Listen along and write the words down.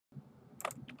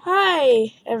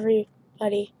Hi,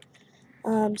 everybody.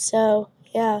 I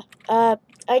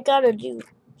got a new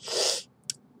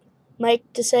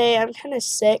mic to say I'm kind of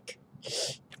sick.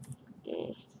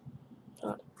 I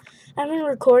haven't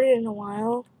recorded in a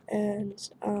while,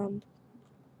 and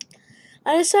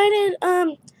I decided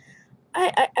I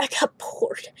got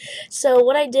bored. So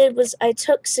what I did was I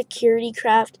took Security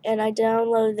Craft and I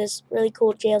downloaded this really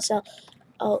cool jail cell.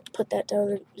 I'll put that down in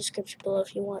the description below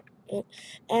if you want it.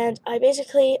 And I've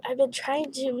been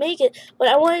trying to make it, but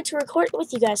I wanted to record it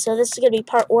with you guys. So this is going to be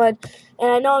part 1.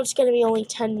 And I know it's going to be only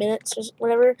 10 minutes or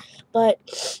whatever. But,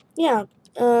 yeah.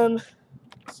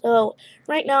 So,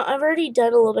 right now, I've already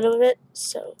done a little bit of it.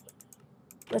 So,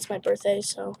 that's my birthday,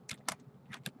 so.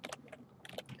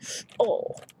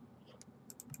 Oh.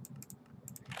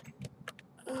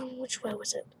 Which way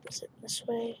was it? Was it this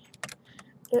way?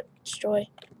 Destroy.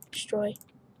 Destroy.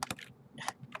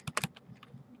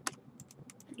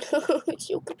 It's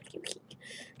so confusing.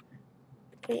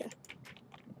 But yeah.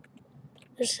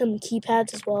 There's some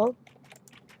keypads as well.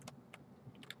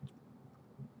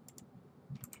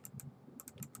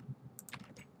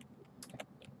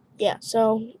 Yeah,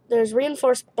 so there's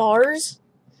reinforced bars,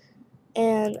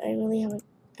 and I really haven't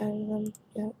added them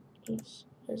yet.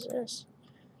 There's this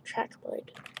track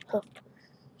blade. Huh.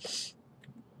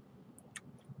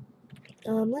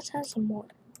 Let's add some more.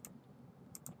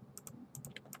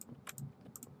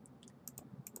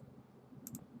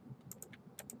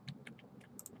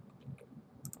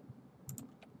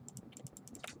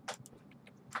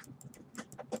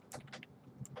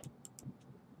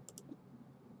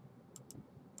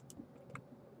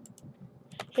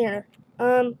 Here,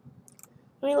 let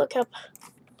me look up.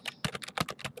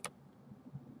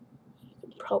 You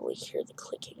can probably hear the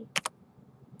clicking.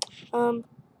 Let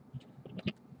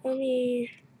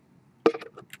me.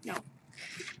 No.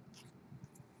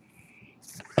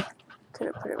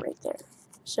 Couldn't put it right there,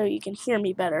 so you can hear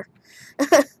me better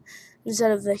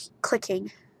instead of the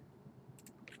clicking.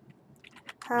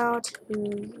 How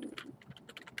to?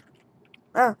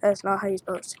 Oh, that's not how you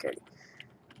spell security.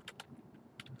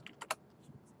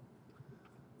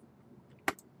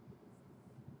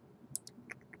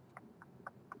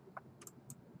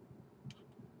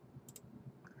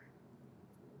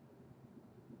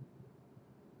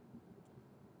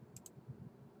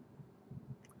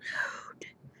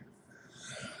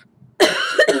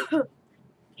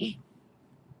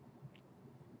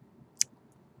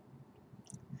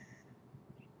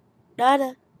 Da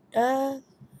da da.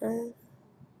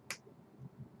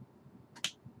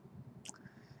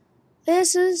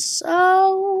 This is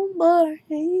so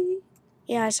boring.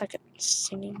 Yeah, I suck at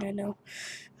singing, I know.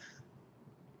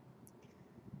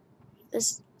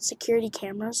 This security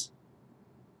cameras.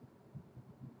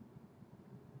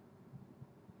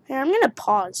 Here, I'm gonna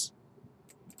pause.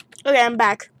 Okay, I'm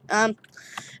back. Let's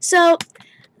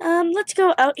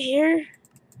go out here.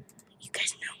 You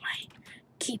guys know my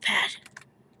keypad.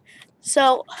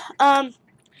 So,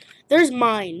 there's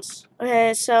mines.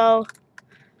 Okay, so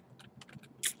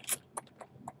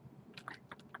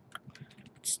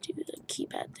let's do the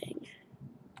keypad thing.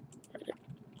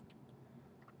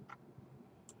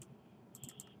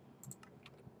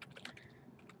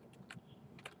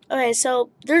 Okay,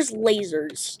 so there's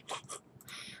lasers.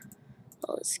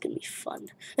 Oh, this is gonna be fun.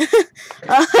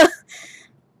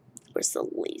 Where's the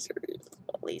lasers?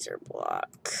 Laser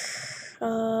block.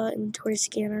 Inventory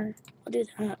scanner. I'll do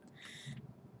that.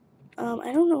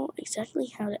 I don't know exactly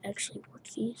how to actually work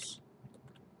these.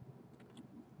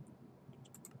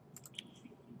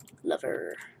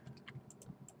 Lever.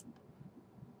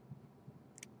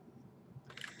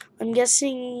 I'm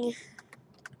guessing.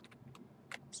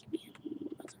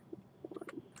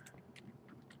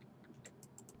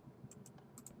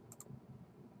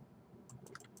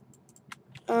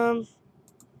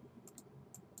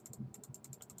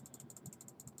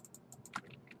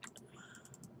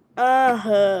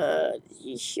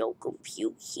 It's so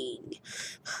confusing.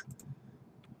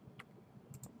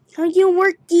 How do you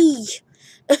work these?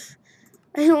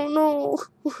 I don't know.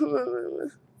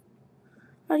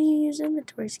 How do you use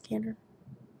inventory scanner?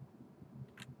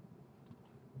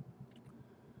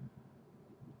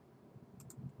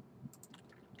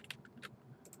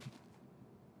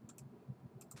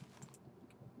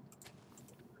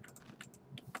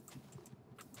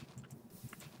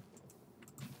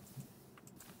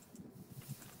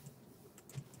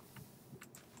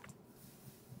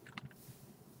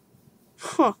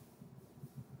 Huh.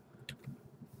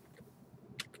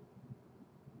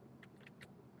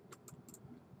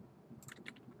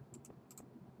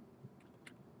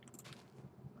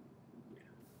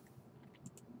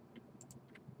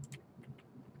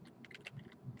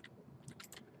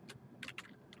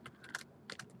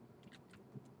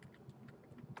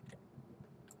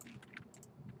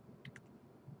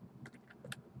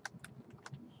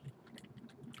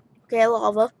 Okay,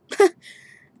 lava.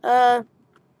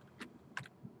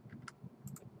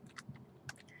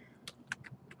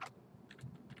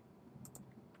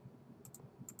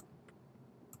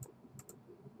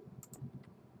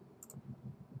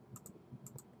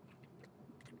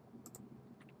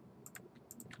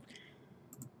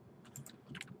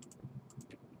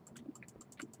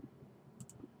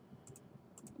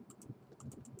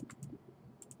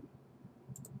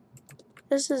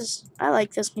 I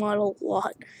like this model a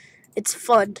lot. It's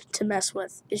fun to mess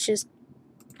with. It's just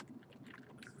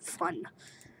fun.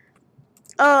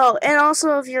 Oh, and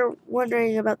also if you're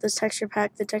wondering about this texture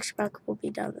pack, the texture pack will be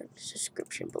down in the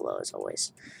description below as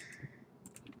always.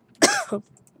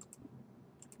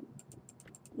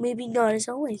 Maybe not as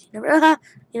always. You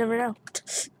never know.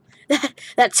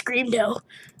 that scream though.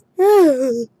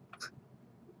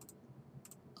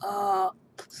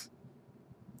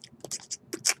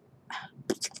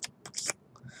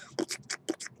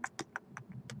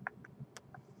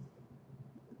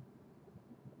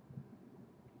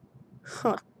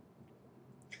 Huh.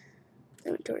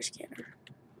 Inventory scanner.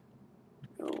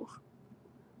 No.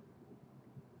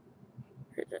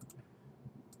 Where is it?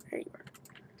 There you are.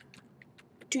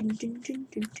 Dun, dun, dun,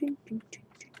 dun, dun, dun, dun.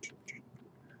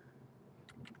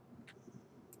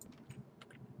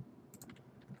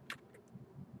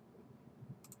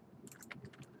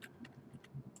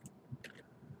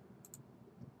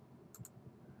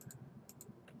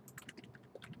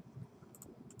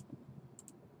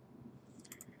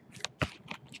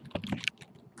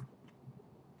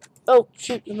 Oh,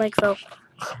 shoot, the mic fell.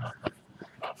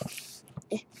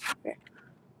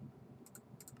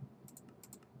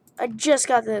 I just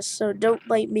got this, so don't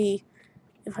bite me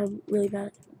if I'm really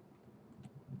bad.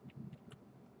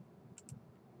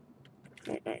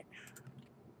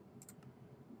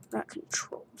 Not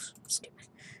controls. Stupid.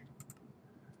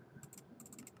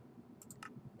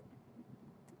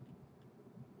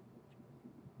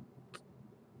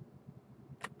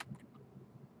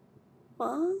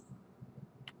 What?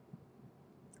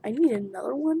 I need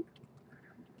another one?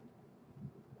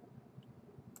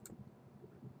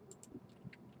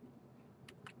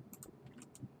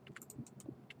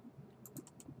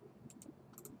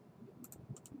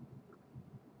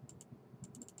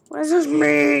 What does this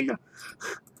mean?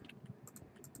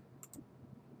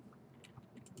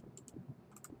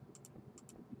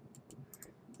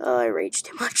 Oh, I raged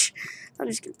too much. I'm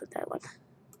just gonna put that one.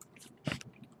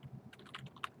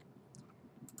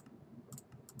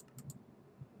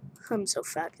 I'm so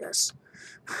fabulous.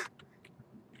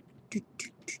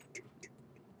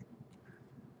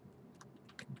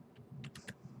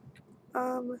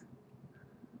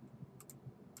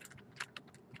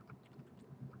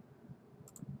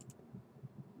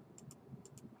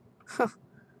 Huh.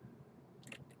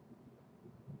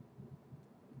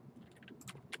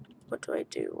 What do I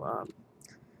do?